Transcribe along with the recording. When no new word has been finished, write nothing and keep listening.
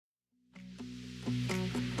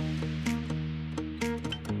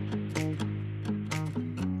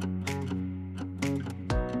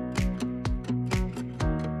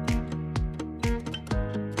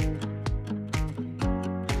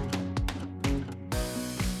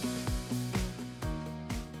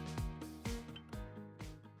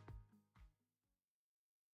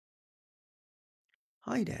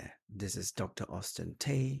Hi there, this is Dr. Austin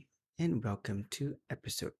Tay, and welcome to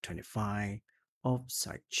episode 25 of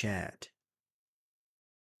Side Chat.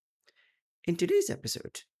 In today's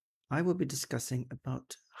episode, I will be discussing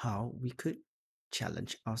about how we could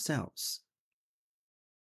challenge ourselves.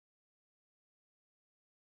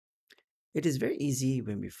 It is very easy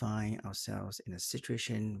when we find ourselves in a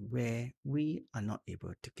situation where we are not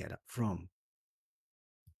able to get up from.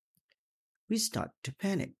 We start to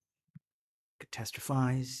panic,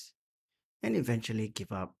 catastrophize, and eventually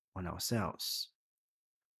give up on ourselves.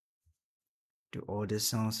 Do all this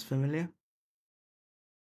sounds familiar?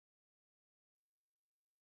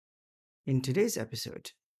 In today's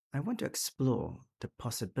episode, I want to explore the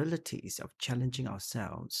possibilities of challenging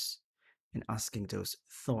ourselves and asking those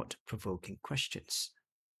thought provoking questions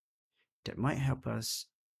that might help us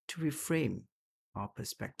to reframe our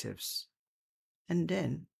perspectives and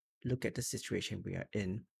then look at the situation we are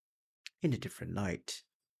in a different light.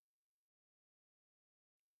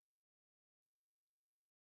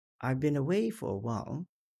 I've been away for a while,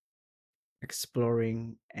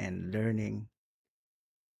 exploring and learning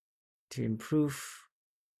to improve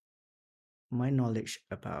my knowledge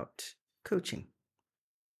about coaching.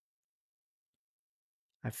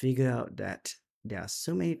 I figured out that there are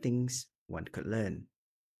so many things one could learn.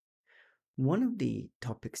 One of the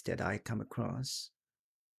topics that I come across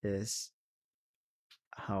is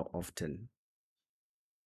how often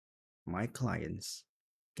my clients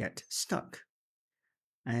get stuck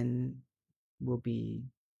and will be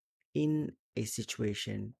in a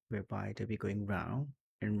situation whereby they'll be going round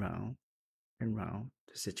and round and round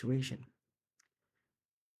the situation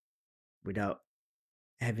without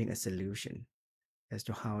having a solution as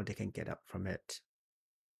to how they can get up from it.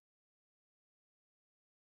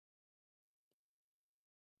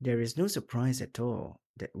 There is no surprise at all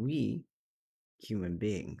that we, human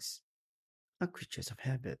beings, are creatures of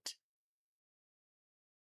habit.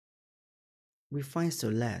 We find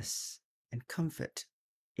solace and comfort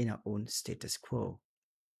in our own status quo.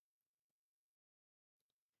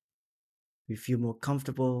 We feel more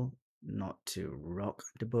comfortable not to rock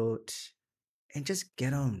the boat and just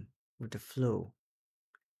get on with the flow,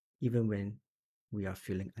 even when we are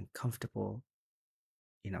feeling uncomfortable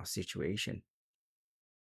in our situation.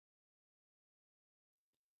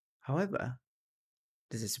 However,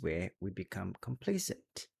 this is where we become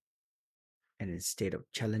complacent, and instead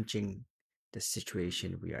of challenging the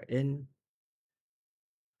situation we are in,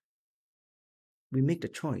 we make the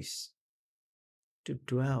choice to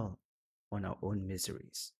dwell on our own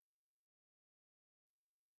miseries.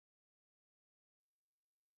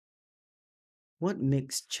 What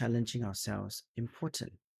makes challenging ourselves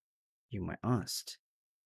important, you might ask?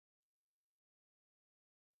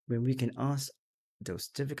 When we can ask those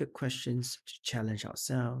difficult questions to challenge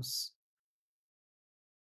ourselves,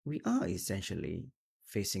 we are essentially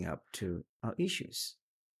facing up to our issues.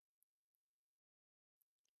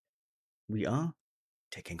 We are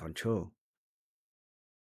taking control.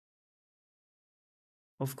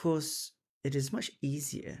 Of course, it is much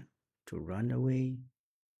easier to run away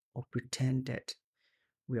or pretend that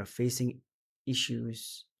we are facing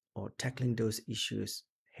issues or tackling those issues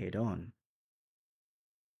head on.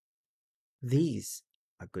 These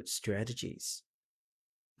are good strategies,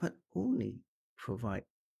 but only provide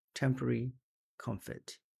temporary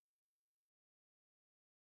comfort.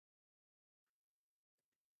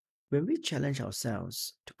 When we challenge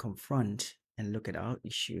ourselves to confront and look at our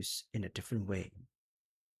issues in a different way,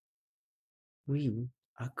 we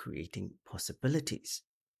are creating possibilities.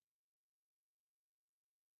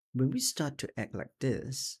 When we start to act like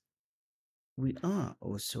this, we are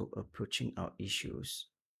also approaching our issues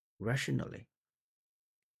rationally.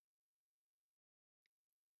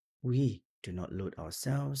 We do not load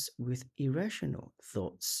ourselves with irrational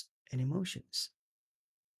thoughts and emotions.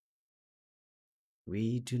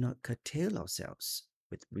 We do not curtail ourselves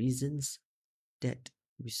with reasons that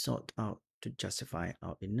we sought out to justify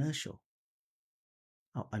our inertia,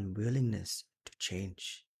 our unwillingness to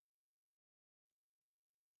change.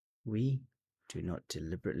 We do not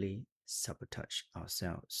deliberately sabotage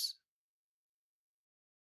ourselves.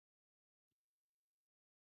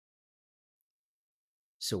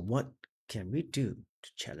 So, what can we do to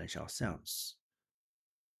challenge ourselves?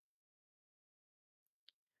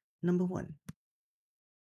 Number one,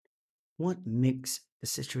 what makes the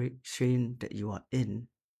situation that you are in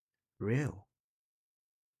real?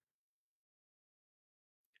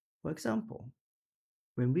 For example,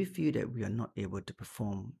 when we feel that we are not able to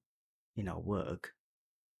perform in our work,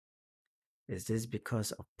 is this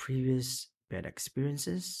because of previous bad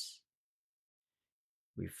experiences?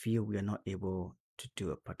 We feel we are not able to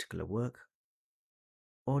do a particular work,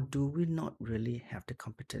 Or do we not really have the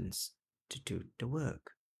competence to do the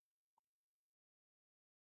work?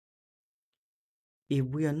 If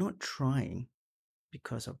we are not trying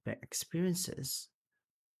because of bad experiences,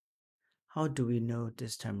 how do we know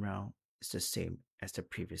this time round is the same as the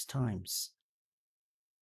previous times?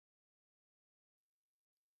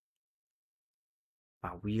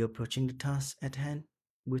 Are we approaching the task at hand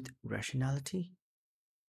with rationality?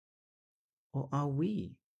 Or are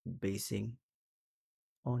we basing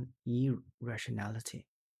on irrationality?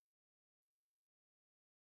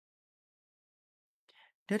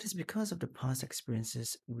 That is because of the past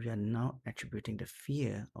experiences, we are now attributing the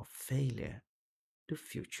fear of failure to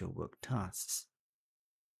future work tasks.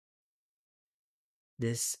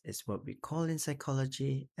 This is what we call in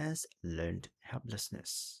psychology as learned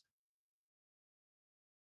helplessness.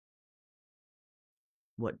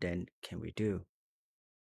 What then can we do?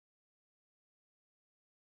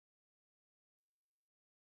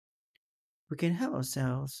 We can help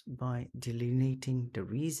ourselves by delineating the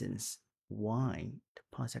reasons why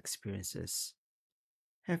the past experiences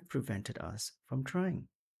have prevented us from trying.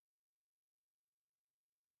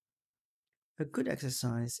 A good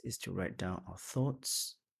exercise is to write down our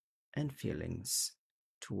thoughts and feelings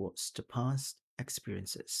towards the past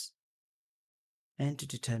experiences and to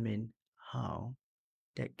determine how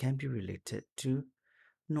that can be related to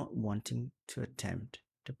not wanting to attempt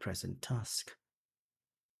the present task.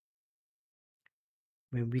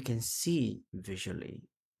 When we can see visually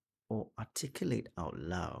or articulate out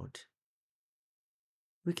loud,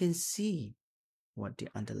 we can see what the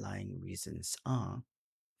underlying reasons are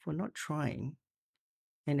for not trying,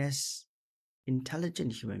 and as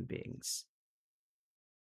intelligent human beings,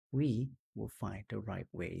 we will find the right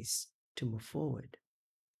ways to move forward.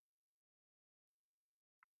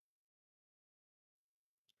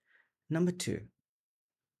 Number two,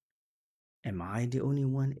 am I the only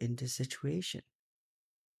one in this situation?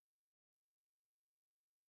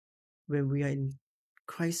 When we are in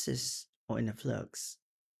crisis or in a flux,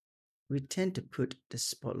 we tend to put the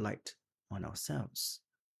spotlight on ourselves.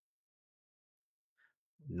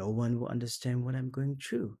 No one will understand what I'm going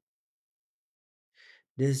through.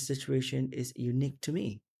 This situation is unique to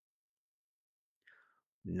me.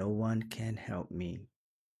 No one can help me.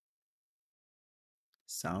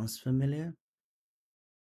 Sounds familiar?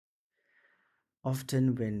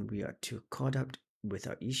 Often, when we are too caught up with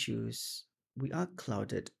our issues, we are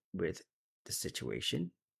clouded with the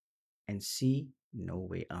situation and see no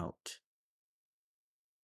way out.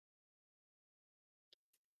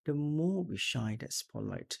 The more we shine that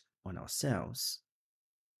spotlight on ourselves,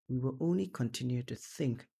 we will only continue to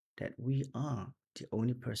think that we are the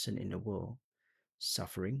only person in the world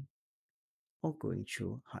suffering or going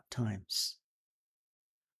through hard times.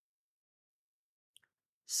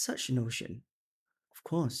 Such notion, of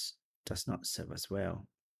course, does not serve us well.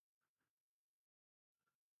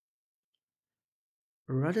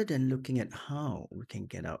 Rather than looking at how we can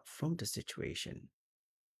get out from the situation,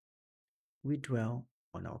 we dwell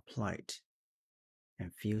on our plight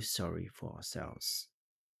and feel sorry for ourselves.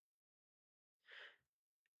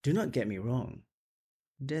 Do not get me wrong,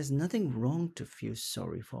 there's nothing wrong to feel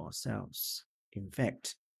sorry for ourselves. In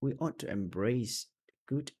fact, we ought to embrace the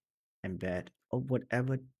good and bad of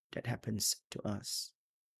whatever that happens to us.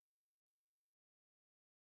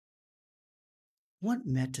 What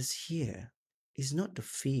matters here is not to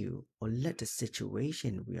feel or let the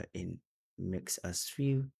situation we are in makes us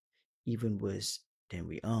feel even worse than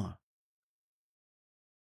we are.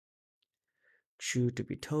 True to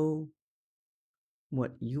be told,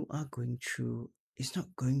 what you are going through is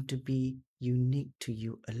not going to be unique to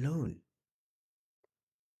you alone.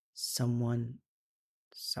 Someone,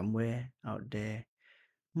 somewhere out there,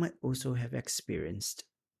 might also have experienced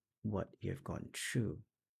what you have gone through.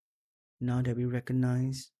 Now that we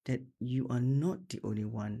recognize that you are not the only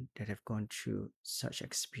one that have gone through such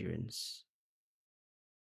experience,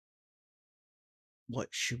 what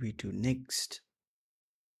should we do next?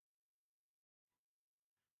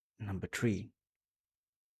 Number three,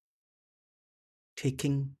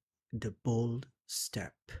 taking the bold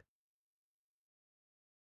step.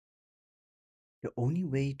 The only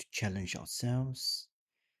way to challenge ourselves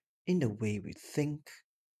in the way we think,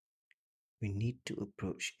 we need to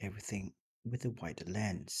approach everything with a wider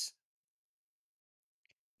lens.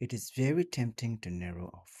 It is very tempting to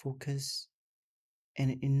narrow our focus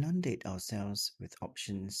and inundate ourselves with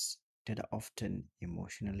options that are often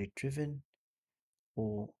emotionally driven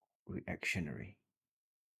or reactionary.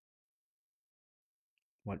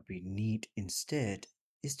 What we need instead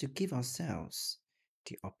is to give ourselves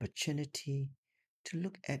the opportunity to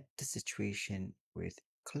look at the situation with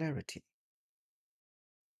clarity.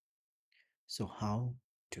 So, how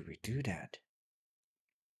do we do that?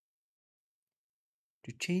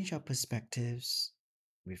 To change our perspectives,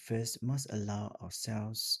 we first must allow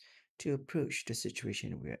ourselves to approach the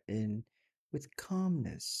situation we are in with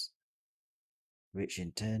calmness, which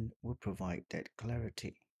in turn will provide that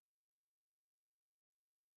clarity.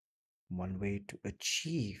 One way to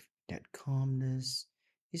achieve that calmness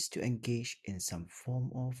is to engage in some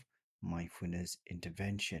form of mindfulness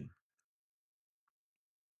intervention.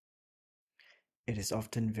 It is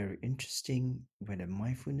often very interesting when a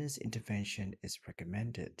mindfulness intervention is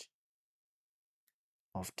recommended.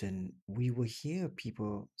 Often we will hear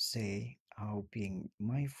people say how being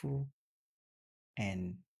mindful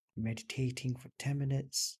and meditating for 10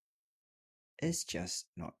 minutes is just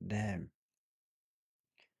not them.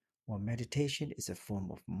 While meditation is a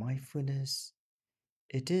form of mindfulness,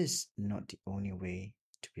 it is not the only way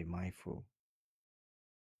to be mindful.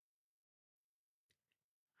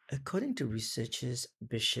 According to researchers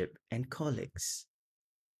Bishop and colleagues,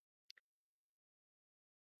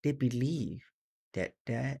 they believe that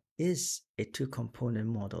there is a two component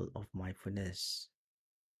model of mindfulness.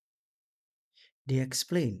 They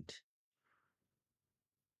explained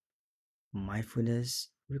mindfulness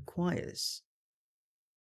requires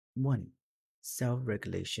 1. Self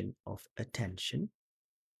regulation of attention,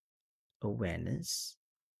 awareness,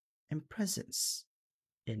 and presence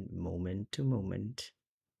in moment to moment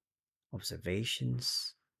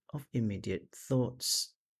observations of immediate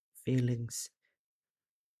thoughts, feelings,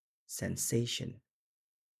 sensation.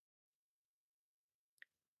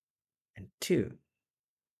 And 2.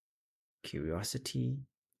 Curiosity,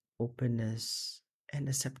 openness, and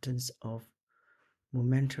acceptance of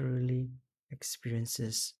momentarily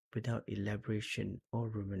experiences without elaboration or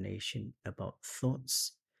rumination about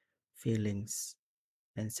thoughts, feelings,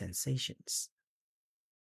 and sensations.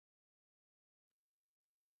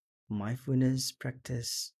 Mindfulness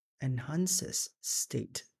practice enhances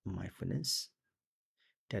state mindfulness,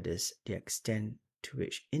 that is, the extent to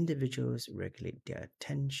which individuals regulate their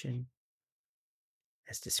attention,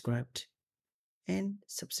 as described, and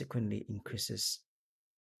subsequently increases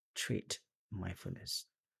trait mindfulness.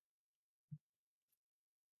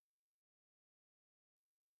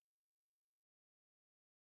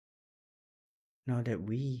 Now that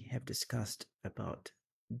we have discussed about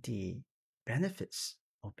the benefits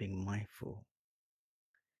of being mindful,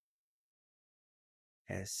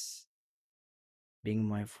 as being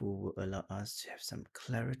mindful will allow us to have some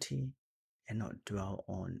clarity and not dwell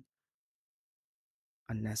on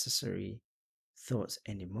unnecessary thoughts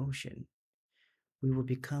and emotion, we will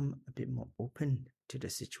become a bit more open to the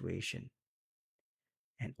situation.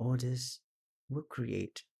 And all this will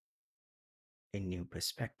create a new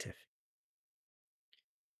perspective.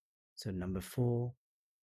 So, number 4,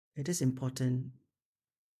 it is important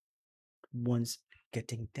once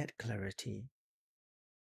getting that clarity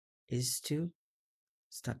is to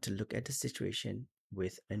start to look at the situation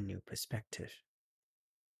with a new perspective.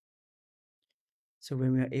 So,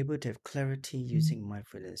 when we are able to have clarity using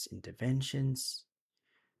mindfulness interventions,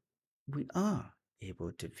 we are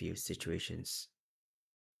able to view situations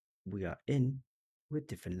we are in with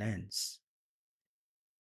different lens.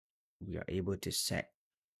 We are able to set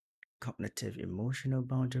cognitive emotional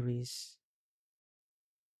boundaries.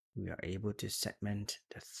 We are able to segment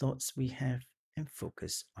the thoughts we have and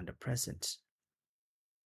focus on the present.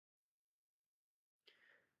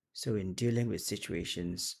 So, in dealing with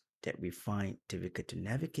situations that we find difficult to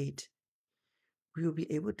navigate, we will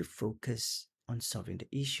be able to focus on solving the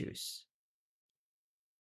issues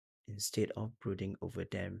instead of brooding over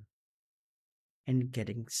them and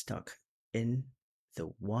getting stuck in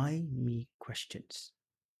the why me questions.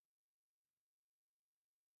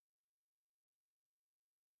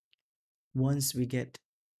 Once we get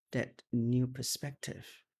that new perspective,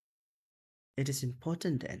 it is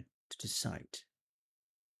important then to decide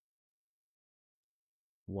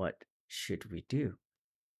what should we do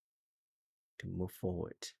to move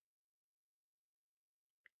forward.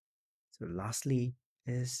 So, lastly,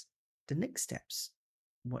 is the next steps.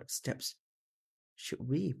 What steps should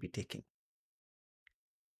we be taking?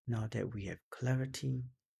 Now that we have clarity,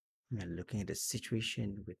 we are looking at the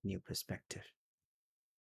situation with new perspective.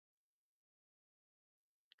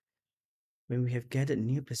 When we have gathered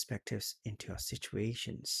new perspectives into our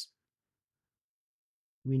situations,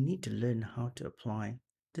 we need to learn how to apply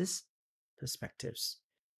these perspectives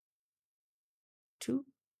to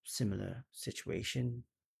similar situation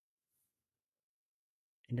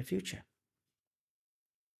in the future.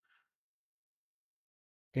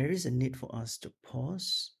 There is a need for us to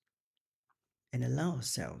pause and allow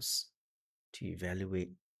ourselves to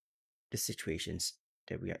evaluate the situations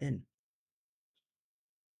that we are in.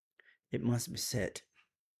 It must be said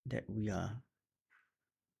that we are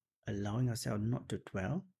allowing ourselves not to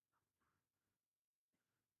dwell.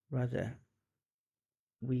 Rather,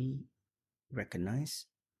 we recognize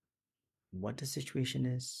what the situation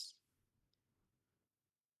is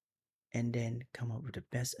and then come up with the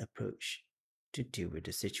best approach to deal with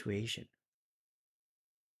the situation.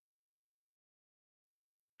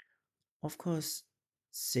 Of course,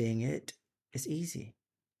 saying it is easy,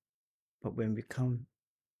 but when we come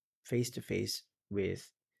face to face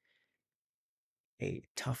with a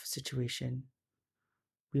tough situation,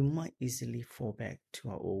 we might easily fall back to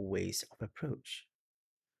our old ways of approach.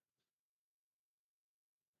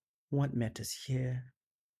 What matters here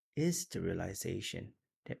is the realization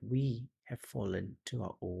that we have fallen to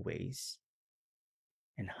our old ways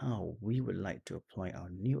and how we would like to apply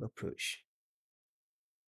our new approach.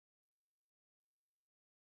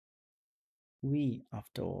 We,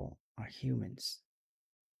 after all, are humans.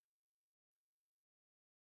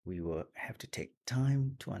 We will have to take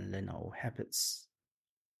time to unlearn our old habits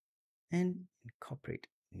and incorporate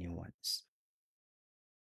new ones.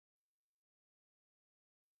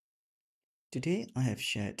 Today, I have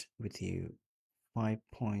shared with you 5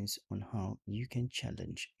 points on how you can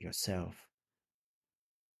challenge yourself.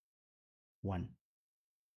 1.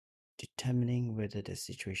 Determining whether the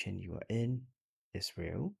situation you are in is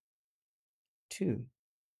real. 2.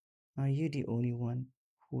 Are you the only one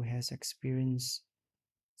who has experienced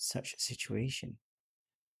such a situation?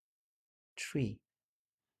 3.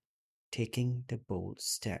 Taking the bold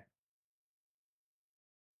step.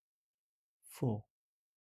 4.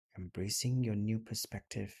 Embracing your new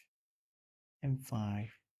perspective. And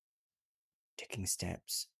 5. Taking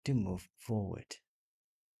steps to move forward.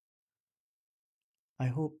 I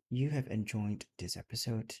hope you have enjoyed this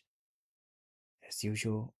episode. As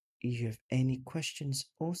usual, if you have any questions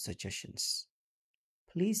or suggestions,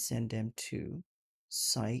 please send them to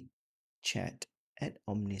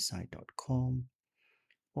sitechat@omnisci.com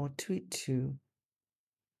or tweet to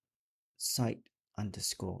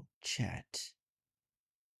site_chat.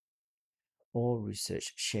 All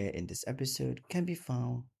research shared in this episode can be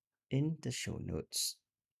found in the show notes.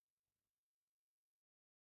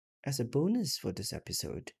 As a bonus for this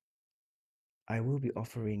episode, I will be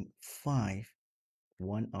offering 5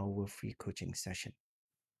 1-hour free coaching sessions.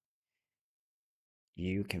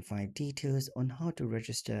 You can find details on how to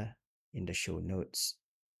register in the show notes.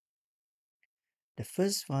 The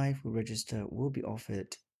first 5 who register will be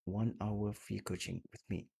offered 1-hour free coaching with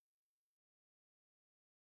me.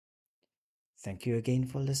 Thank you again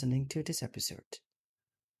for listening to this episode.